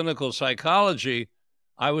doctor of clinical psychology,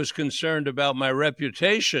 I was concerned about my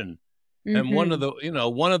reputation. And one of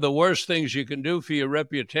the worst things you can do for your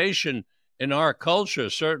reputation in our culture,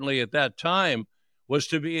 certainly at that time, was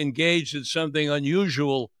to be engaged in something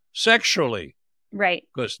unusual sexually. Right.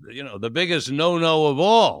 Because, the biggest no-no of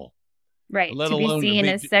all. Right. To be seen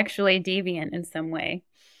as sexually deviant in some way.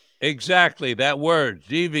 Exactly. That word,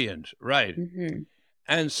 deviant. Right. Mm-hmm.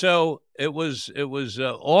 And so it was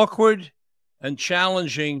awkward and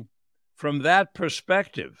challenging from that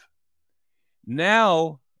perspective.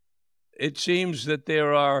 Now, it seems that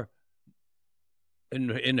there are,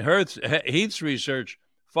 in Heath's research,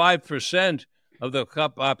 5% of the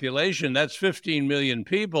population, that's 15 million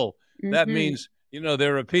people. Mm-hmm. That means,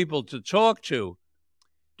 there are people to talk to.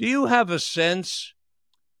 Do you have a sense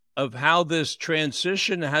of how this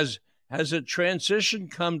transition has a transition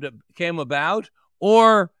came about,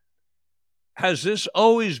 or has this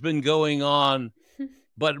always been going on,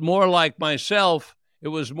 but more like myself, it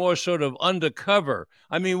was more sort of undercover?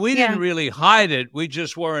 I mean, we didn't really hide it. We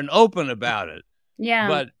just weren't open about it. Yeah.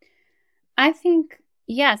 But I think,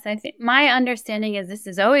 yes, my understanding is this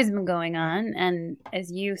has always been going on. And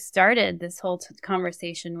as you started this whole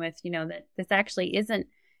conversation with, that this actually isn't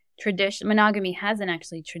monogamy hasn't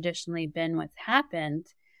actually traditionally been what's happened.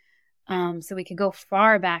 So we could go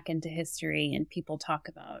far back into history and people talk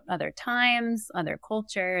about other times, other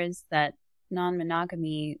cultures that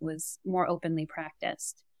non-monogamy was more openly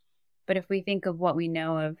practiced. But if we think of what we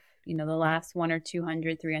know of, the last 100 or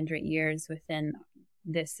 200, 300 years within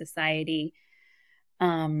this society,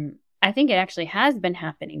 I think it actually has been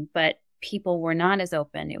happening, but people were not as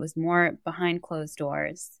open. It was more behind closed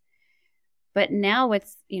doors. But now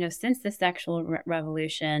it's, since the sexual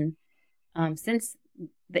revolution, since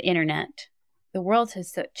the internet, the world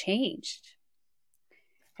has changed.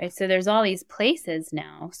 Right? So there's all these places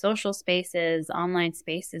now, social spaces, online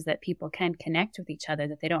spaces that people can connect with each other,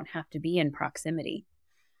 that they don't have to be in proximity.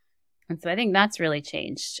 And so I think that's really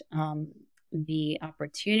changed the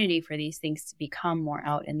opportunity for these things to become more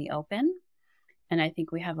out in the open. And I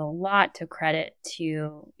think we have a lot to credit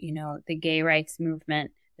to, the gay rights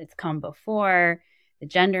movement that's come before, the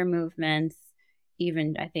gender movements,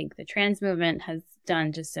 even I think the trans movement has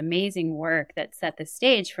done just amazing work that set the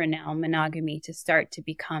stage for now monogamy to start to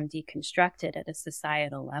become deconstructed at a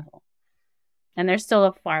societal level. And there's still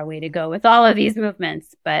a far way to go with all of these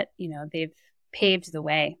movements, but, they've paved the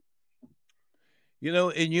way.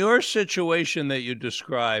 In your situation that you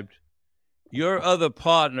described, your other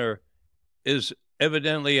partner is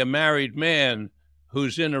evidently a married man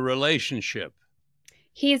who's in a relationship.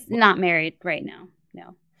 He's not married right now,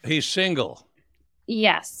 no. He's single.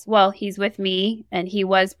 Yes. Well, he's with me, and he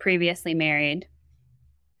was previously married.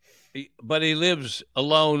 But he lives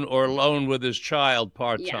alone or alone with his child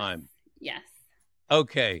part-time. Yes.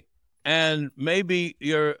 Okay. And maybe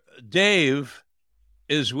your Dave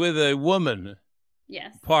is with a woman.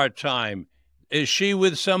 Yes. Part-time. Is she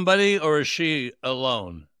with somebody or is she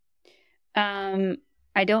alone?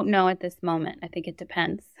 I don't know at this moment. I think it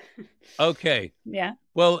depends. Okay. Yeah.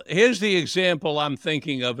 Well, here's the example I'm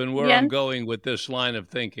thinking of and where I'm going with this line of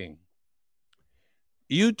thinking.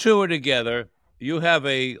 You two are together. You have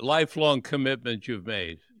a lifelong commitment you've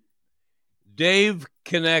made. Dave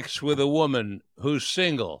connects with a woman who's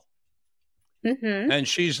single. Mm-hmm. And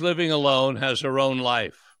she's living alone, has her own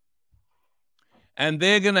life. And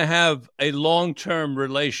they're going to have a long-term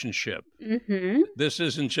relationship. Mm-hmm. This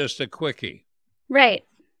isn't just a quickie. Right.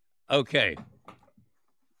 Okay.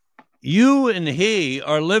 You and he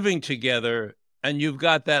are living together, and you've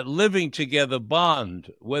got that living together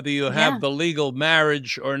bond, whether you have the legal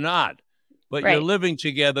marriage or not, but you're living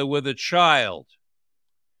together with a child.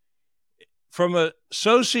 From a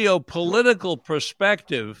socio-political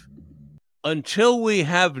perspective, until we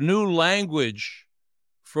have new language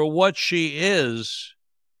for what she is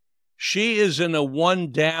in a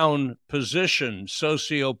one-down position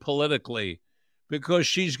socio-politically because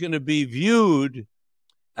she's going to be viewed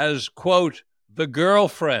as, quote, the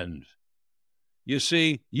girlfriend. You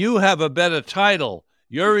see, you have a better title.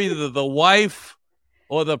 You're either the wife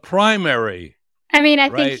or the primary. I mean, I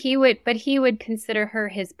think he would consider her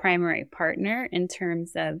his primary partner in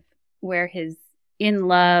terms of where his in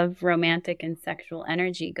love, romantic, and sexual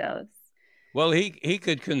energy goes. Well, he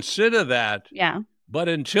could consider that. Yeah. But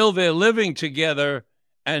until they're living together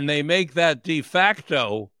and they make that de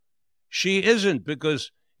facto, she isn't,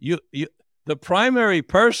 because the primary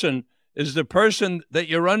person is the person that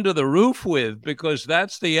you're under the roof with, because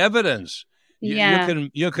that's the evidence.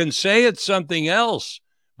 You can say it's something else,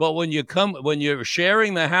 but when you're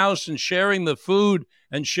sharing the house and sharing the food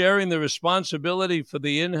and sharing the responsibility for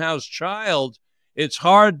the in-house child, it's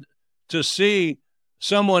hard to see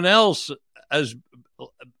someone else as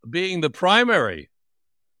being the primary.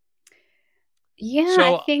 Yeah,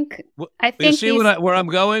 so, I think. You see where I'm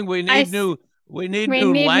going? We need new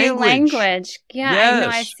language. Yeah,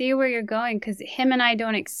 yes. I see where you're going, because him and I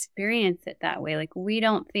don't experience it that way. Like, we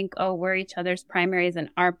don't think, oh, we're each other's primaries and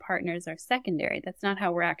our partners are secondary. That's not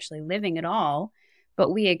how we're actually living at all.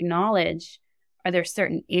 But we acknowledge, are there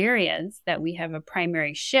certain areas that we have a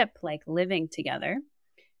primary ship, like living together,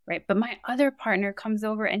 right? But my other partner comes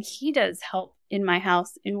over and he does help in my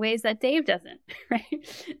house in ways that Dave doesn't,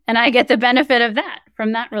 right? And I get the benefit of that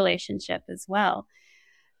from that relationship as well.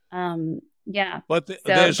 Yeah. But so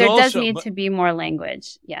there does need to be more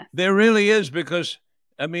language. Yeah. There really is, because,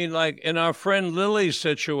 I mean, like in our friend Lily's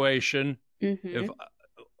situation,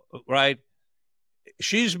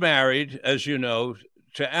 she's married, as you know,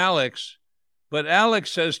 to Alex, but Alex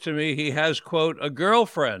says to me he has, quote, a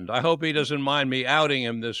girlfriend. I hope he doesn't mind me outing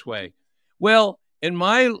him this way. Well, in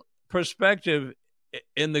my perspective,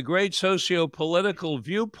 in the great socio-political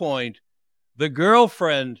viewpoint, the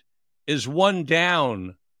girlfriend is one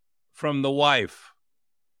down from the wife.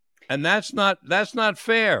 And that's not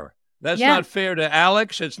fair. That's not fair to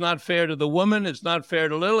Alex. It's not fair to the woman. It's not fair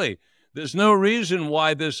to Lily. There's no reason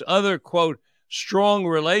why this other, quote, strong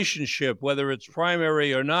relationship, whether it's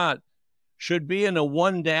primary or not, should be in a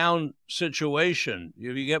one-down situation.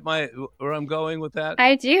 You get where I'm going with that?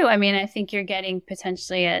 I do. I mean, I think you're getting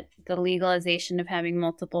potentially at the legalization of having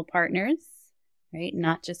multiple partners, right?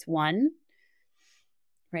 Not just one,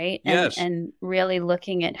 right? Yes. And really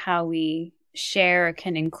looking at how we share or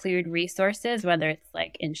can include resources, whether it's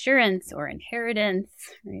like insurance or inheritance,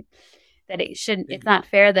 right? That it's not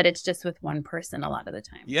fair that it's just with one person a lot of the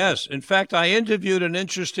time. Yes. In fact, I interviewed an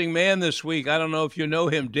interesting man this week. I don't know if you know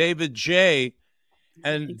him, David J.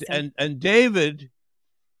 And David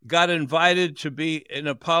got invited to be in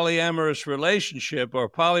a polyamorous relationship or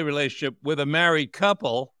poly relationship with a married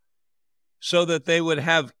couple so that they would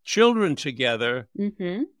have children together.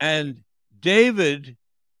 Mm-hmm. And David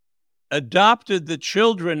adopted the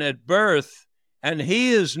children at birth, and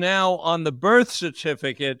he is now on the birth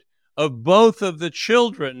certificate of both of the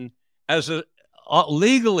children as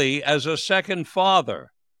legally as a second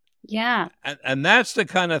father. Yeah. And that's the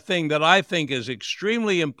kind of thing that I think is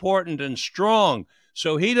extremely important and strong.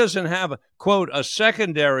 So he doesn't have, quote, a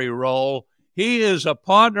secondary role. He is a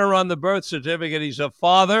partner on the birth certificate. He's a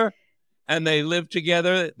father, and they live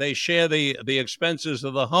together. They share the expenses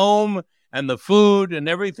of the home and the food and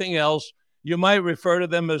everything else. You might refer to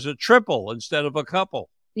them as a triple instead of a couple.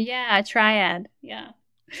 Yeah, a triad. Yeah.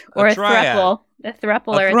 Or a triad. thruple. A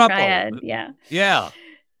thruple or a triad. Yeah. Yeah.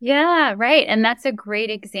 Yeah, right. And that's a great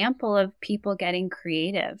example of people getting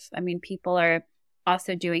creative. I mean, people are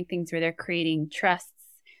also doing things where they're creating trusts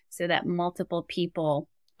so that multiple people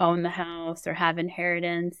own the house or have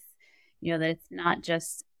inheritance, that it's not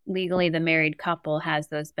just legally the married couple has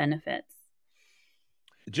those benefits.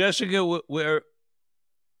 Jessica, we're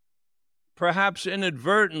perhaps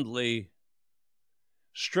inadvertently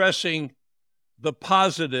stressing the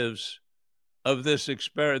positives of these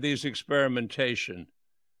experimentation.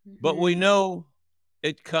 Mm-hmm. But we know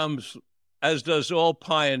it comes, as does all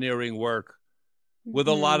pioneering work, with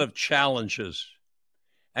a lot of challenges.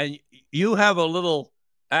 And you have a little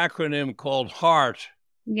acronym called HEART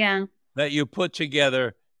that you put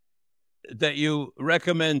together that you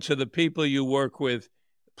recommend to the people you work with.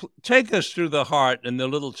 Take us through the HEART in the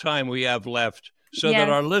little time we have left so that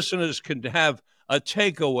our listeners can have a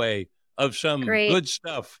takeaway of some good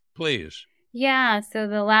stuff, please. Yeah, so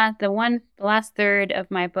the last third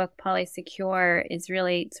of my book, Polysecure, is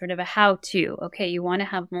really sort of a how-to. Okay, you want to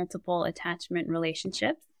have multiple attachment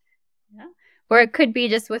relationships, or it could be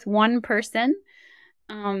just with one person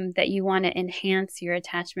that you want to enhance your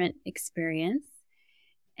attachment experience.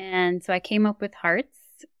 And so I came up with hearts,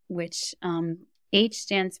 which H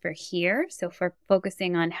stands for here, so for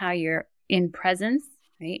focusing on how you're in presence,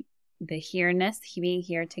 right? The here-ness, being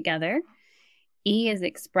here together. E is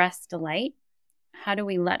express delight. How do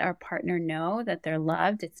we let our partner know that they're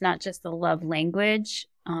loved? It's not just the love language.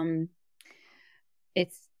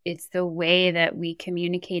 It's the way that we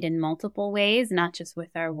communicate in multiple ways, not just with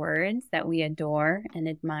our words, that we adore and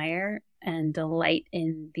admire and delight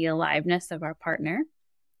in the aliveness of our partner.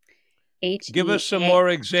 Give us some more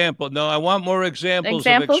examples. No, I want more examples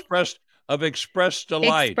of expressed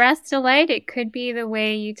delight. Expressed delight. It could be the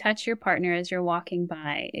way you touch your partner as you're walking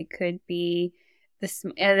by. It could be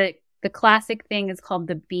the classic thing is called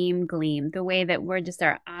the beam gleam, the way that we're just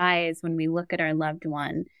our eyes when we look at our loved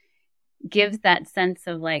one gives that sense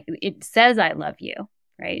of like, it says, I love you,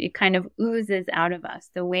 right? It kind of oozes out of us.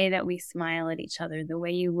 The way that we smile at each other, the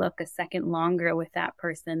way you look a second longer with that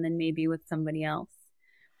person than maybe with somebody else.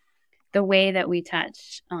 The way that we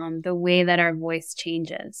touch, the way that our voice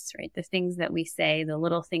changes, right? The things that we say, the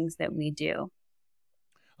little things that we do.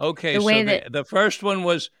 Okay, the first one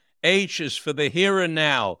was H is for the here and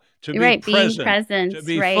now, to be present, being present, to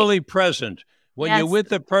be fully present. When you're with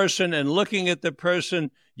the person and looking at the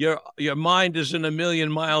person, your mind isn't a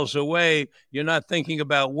million miles away. You're not thinking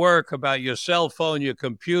about work, about your cell phone, your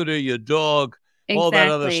computer, your dog, all that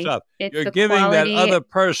other stuff. You're giving that other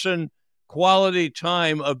person quality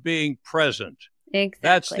time of being present. Exactly.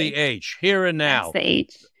 That's the H, here and now. That's the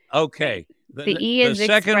H. Okay. The E is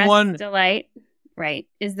expressed delight, right,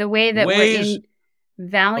 is the way that we're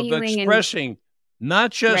valuing of expressing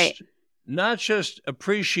not just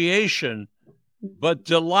appreciation, but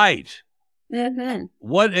delight. Mm-hmm.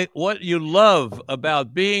 What you love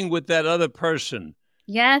about being with that other person.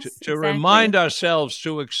 Yes, to remind ourselves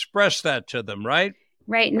to express that to them, right?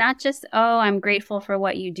 Right. Not just, oh, I'm grateful for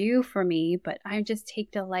what you do for me, but I just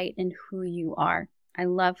take delight in who you are. I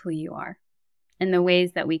love who you are and the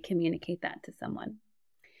ways that we communicate that to someone.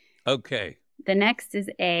 Okay. The next is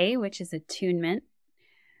A, which is attunement,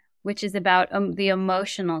 which is about the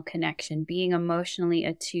emotional connection, being emotionally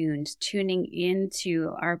attuned, tuning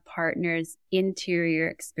into our partner's interior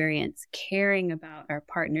experience, caring about our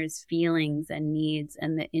partner's feelings and needs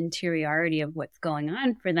and the interiority of what's going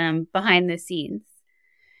on for them behind the scenes.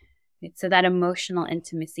 So that emotional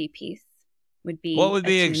intimacy piece would be. What would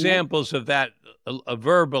be examples of that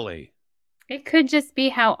verbally? It could just be,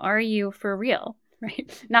 how are you for real,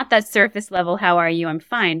 right? Not that surface level, how are you? I'm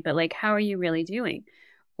fine. But like, how are you really doing?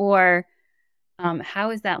 Or how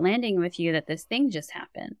is that landing with you that this thing just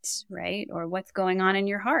happened, right? Or what's going on in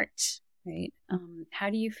your heart, right? How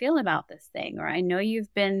do you feel about this thing? Or I know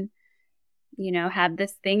you've been, had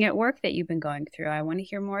this thing at work that you've been going through. I want to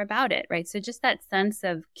hear more about it, right? So just that sense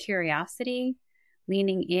of curiosity,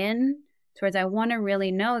 leaning in towards, I want to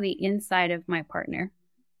really know the inside of my partner,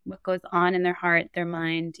 what goes on in their heart, their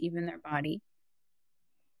mind, even their body.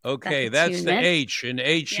 Okay, that's the H in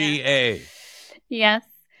HEA. Yes.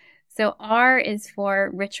 So R is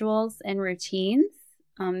for rituals and routines.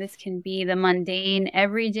 This can be the mundane,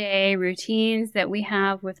 everyday routines that we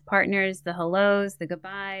have with partners, the hellos, the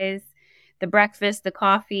goodbyes, the breakfast, the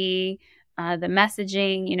coffee, the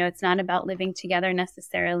messaging. It's not about living together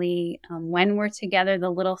necessarily. When we're together,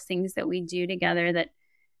 the little things that we do together that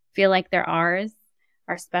feel like they're ours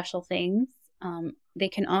are special things. They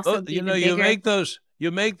can also be the bigger...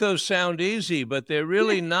 You make those sound easy, but they're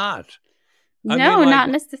really not. Not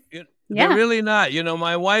necessarily. They're really not.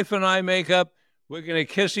 My wife and I make up. We're going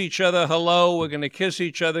to kiss each other hello. We're going to kiss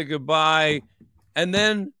each other goodbye. And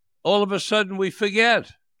then all of a sudden we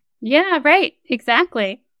forget. Yeah, right.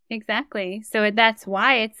 Exactly. So that's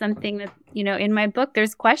why it's something that, in my book,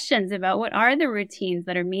 there's questions about what are the routines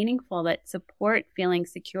that are meaningful, that support feeling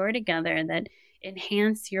secure together, that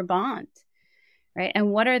enhance your bond, right?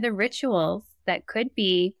 And what are the rituals that could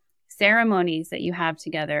be ceremonies that you have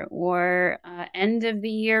together, or end of the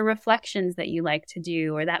year reflections that you like to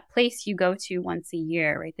do, or that place you go to once a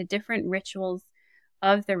year, right? The different rituals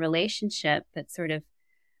of the relationship that sort of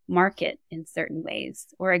mark it in certain ways,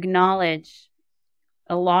 or acknowledge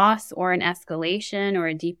a loss or an escalation or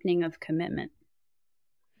a deepening of commitment.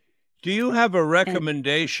 Do you have a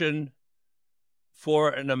recommendation for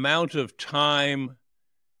an amount of time?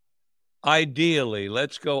 Ideally,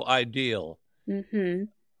 let's go ideal. Mm-hmm.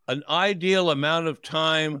 An ideal amount of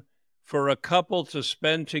time for a couple to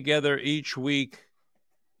spend together each week,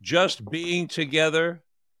 just being together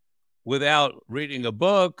without reading a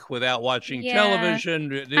book, without watching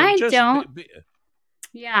television. I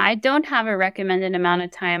don't have a recommended amount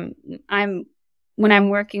of time. When I'm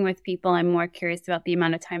working with people, I'm more curious about the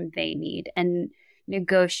amount of time they need and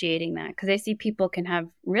negotiating that, because I see people can have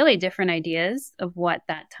really different ideas of what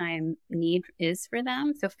that time need is for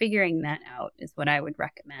them. So figuring that out is what I would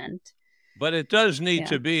recommend. But it does need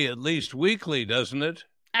to be at least weekly, doesn't it?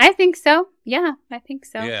 I think so. Yeah, I think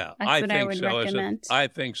so. Yeah, that's what I would recommend. I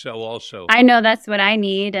think so also. I know that's what I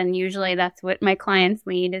need, and usually that's what my clients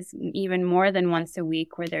need, is even more than once a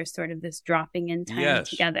week, where there's sort of this dropping in time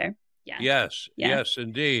together. Yes,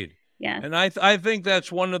 indeed. Yes. And I think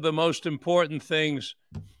that's one of the most important things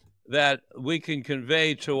that we can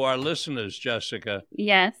convey to our listeners, Jessica.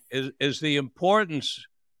 Yes. Is the importance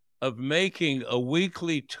of making a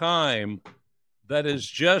weekly time that is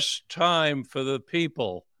just time for the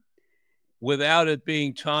people, without it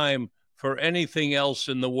being time for anything else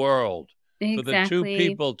in the world. Exactly. For the two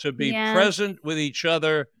people to be present with each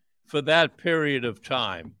other for that period of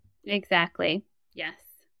time. Exactly. Yes.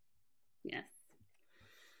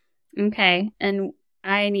 Okay, and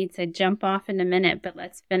I need to jump off in a minute, but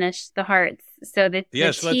let's finish the hearts. So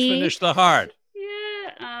let's finish the heart.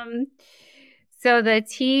 Yeah. So the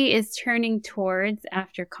T is turning towards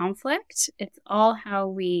after conflict. It's all how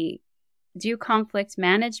we do conflict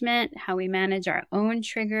management, how we manage our own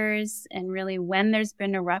triggers, and really when there's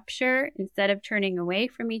been a rupture, instead of turning away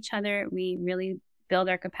from each other, we really build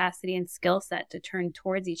our capacity and skill set to turn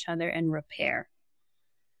towards each other and repair.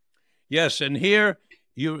 Yes, and here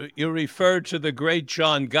you referred to the great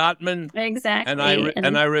John Gottman. Exactly.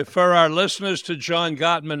 And I refer our listeners to John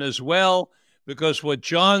Gottman as well, because what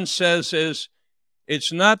John says is,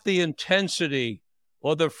 it's not the intensity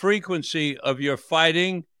or the frequency of your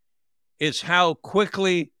fighting, it's how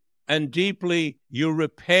quickly and deeply you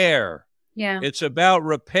repair. Yeah. It's about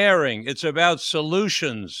repairing. It's about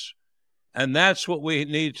solutions. And that's what we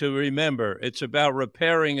need to remember. It's about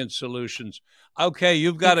repairing and solutions. Okay,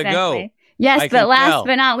 you've got to go. Yes, but last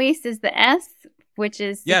but not least is the S, which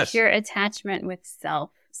is secure attachment with self.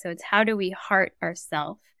 So it's how do we heart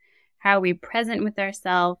ourselves? How are we present with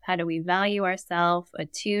ourselves? How do we value ourselves,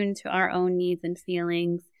 attune to our own needs and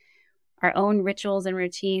feelings, our own rituals and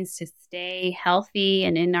routines to stay healthy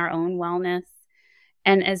and in our own wellness,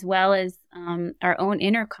 and as well as our own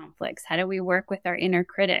inner conflicts. How do we work with our inner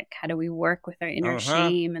critic? How do we work with our inner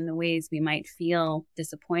shame and the ways we might feel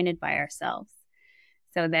disappointed by ourselves?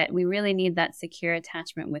 So that we really need that secure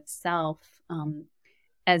attachment with self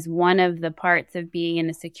as one of the parts of being in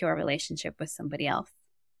a secure relationship with somebody else.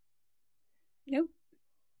 Nope.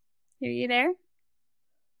 Are you there?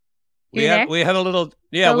 We had a little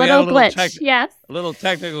glitch. Yes. A little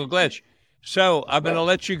technical glitch. So I'm going to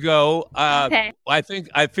let you go. Okay.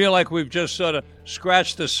 I feel like we've just sort of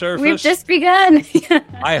scratched the surface. We've just begun.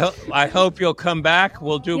 I hope you'll come back.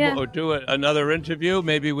 We'll do another interview,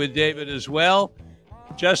 maybe with David as well.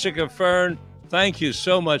 Jessica Fern, thank you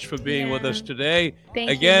so much for being with us today.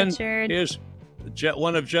 Thank you, Richard. Here's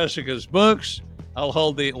one of Jessica's books. I'll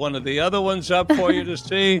hold one of the other ones up for you to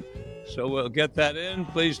see. So we'll get that in.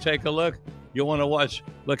 Please take a look. You'll want to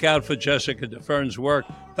look out for Jessica Fern's work.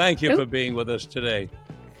 Thank you for being with us today.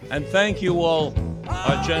 And thank you all,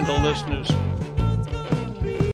 our gentle listeners.